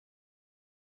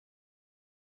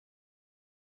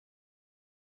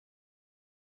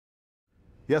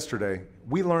Yesterday,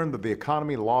 we learned that the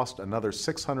economy lost another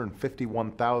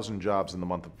 651,000 jobs in the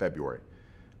month of February,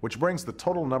 which brings the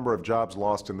total number of jobs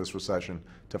lost in this recession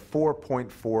to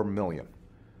 4.4 million.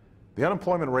 The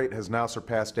unemployment rate has now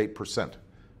surpassed 8%,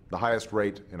 the highest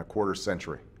rate in a quarter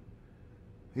century.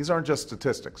 These aren't just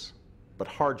statistics, but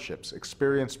hardships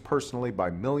experienced personally by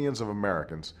millions of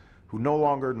Americans who no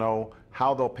longer know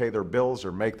how they'll pay their bills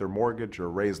or make their mortgage or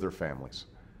raise their families.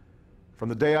 From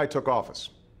the day I took office,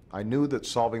 I knew that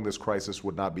solving this crisis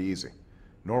would not be easy,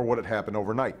 nor would it happen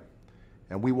overnight,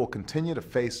 and we will continue to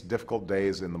face difficult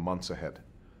days in the months ahead.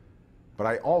 But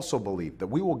I also believe that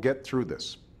we will get through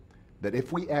this, that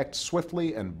if we act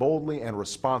swiftly and boldly and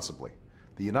responsibly,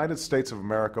 the United States of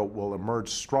America will emerge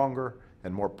stronger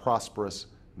and more prosperous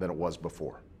than it was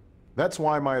before. That's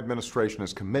why my administration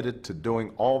is committed to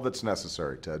doing all that's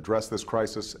necessary to address this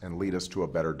crisis and lead us to a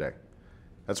better day.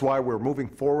 That's why we're moving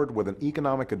forward with an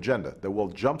economic agenda that will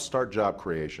jumpstart job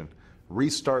creation,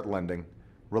 restart lending,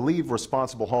 relieve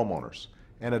responsible homeowners,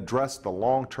 and address the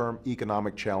long-term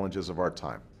economic challenges of our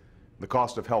time: the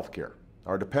cost of health care,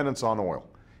 our dependence on oil,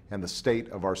 and the state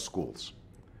of our schools.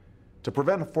 To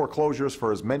prevent foreclosures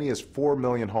for as many as 4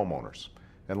 million homeowners,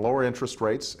 and lower interest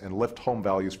rates and lift home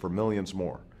values for millions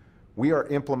more, we are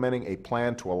implementing a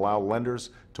plan to allow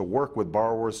lenders to work with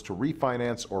borrowers to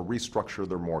refinance or restructure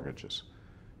their mortgages.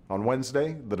 On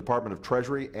Wednesday, the Department of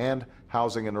Treasury and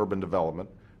Housing and Urban Development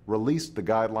released the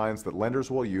guidelines that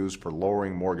lenders will use for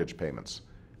lowering mortgage payments.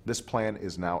 This plan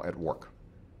is now at work.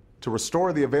 To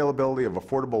restore the availability of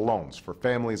affordable loans for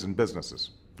families and businesses,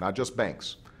 not just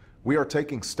banks, we are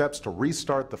taking steps to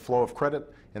restart the flow of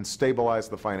credit and stabilize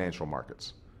the financial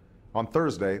markets. On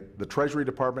Thursday, the Treasury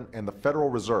Department and the Federal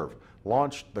Reserve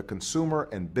launched the Consumer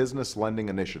and Business Lending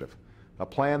Initiative, a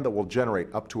plan that will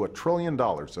generate up to $1 trillion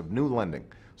of new lending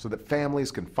so that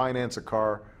families can finance a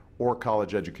car or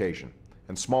college education,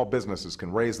 and small businesses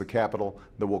can raise the capital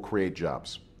that will create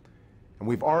jobs. And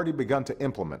we've already begun to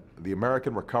implement the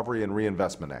American Recovery and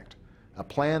Reinvestment Act, a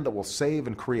plan that will save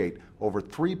and create over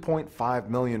 3.5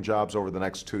 million jobs over the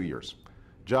next 2 years.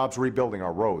 Jobs rebuilding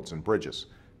our roads and bridges,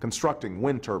 constructing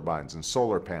wind turbines and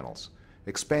solar panels,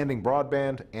 expanding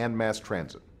broadband and mass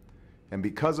transit. And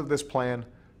because of this plan,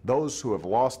 those who have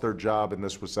lost their job in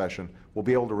this recession will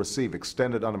be able to receive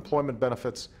extended unemployment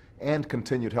benefits and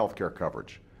continued health care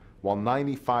coverage, while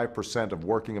 95% of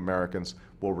working Americans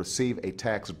will receive a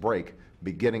tax break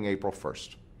beginning April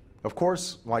 1st. Of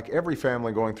course, like every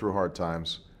family going through hard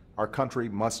times, our country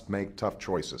must make tough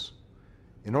choices.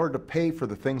 In order to pay for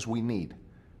the things we need,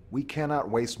 we cannot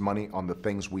waste money on the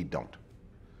things we don't.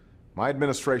 My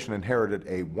administration inherited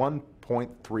a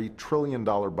 $1.3 trillion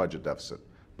budget deficit,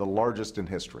 the largest in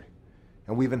history.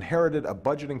 And we've inherited a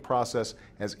budgeting process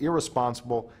as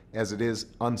irresponsible as it is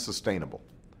unsustainable.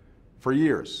 For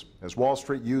years, as Wall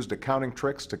Street used accounting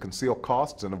tricks to conceal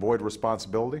costs and avoid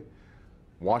responsibility,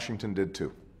 Washington did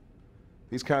too.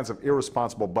 These kinds of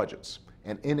irresponsible budgets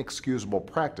and inexcusable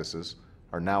practices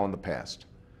are now in the past.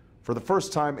 For the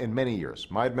first time in many years,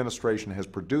 my administration has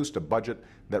produced a budget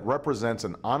that represents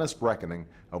an honest reckoning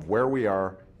of where we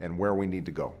are and where we need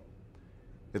to go.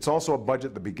 It's also a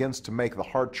budget that begins to make the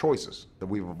hard choices that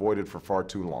we've avoided for far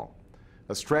too long,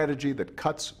 a strategy that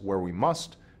cuts where we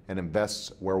must and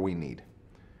invests where we need.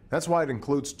 That's why it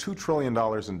includes $2 trillion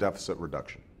in deficit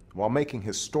reduction, while making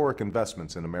historic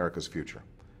investments in America's future.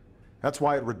 That's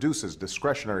why it reduces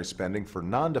discretionary spending for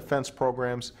non-defense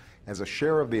programs as a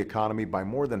share of the economy by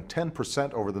more than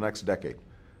 10% over the next decade,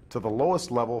 to the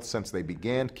lowest level since they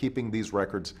began keeping these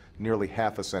records nearly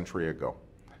half a century ago.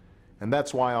 And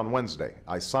that's why on Wednesday,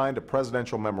 I signed a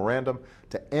presidential memorandum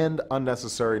to end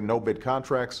unnecessary no-bid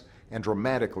contracts and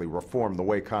dramatically reform the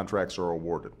way contracts are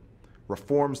awarded.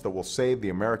 Reforms that will save the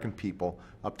American people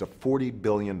up to $40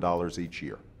 billion each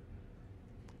year.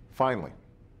 Finally,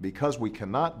 because we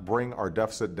cannot bring our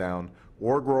deficit down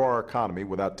or grow our economy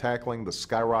without tackling the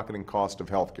skyrocketing cost of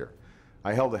health care,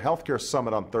 I held a health care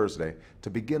summit on Thursday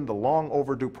to begin the long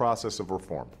overdue process of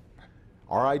reform.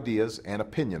 Our ideas and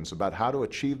opinions about how to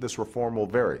achieve this reform will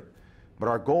vary, but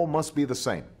our goal must be the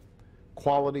same: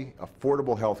 quality,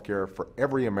 affordable health care for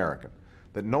every American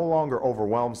that no longer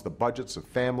overwhelms the budgets of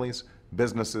families,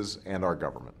 businesses, and our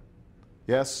government.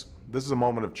 Yes, this is a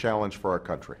moment of challenge for our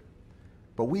country,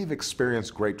 but we've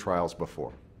experienced great trials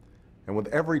before. And with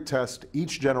every test,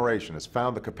 each generation has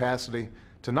found the capacity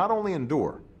to not only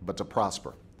endure, but to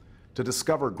prosper, to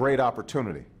discover great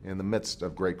opportunity in the midst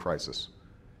of great crisis.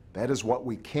 That is what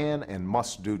we can and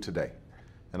must do today.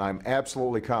 And I'm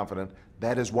absolutely confident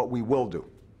that is what we will do.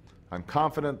 I'm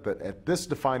confident that at this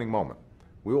defining moment,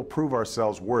 we will prove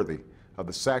ourselves worthy of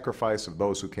the sacrifice of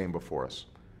those who came before us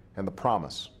and the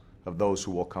promise of those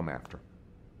who will come after.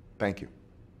 Thank you.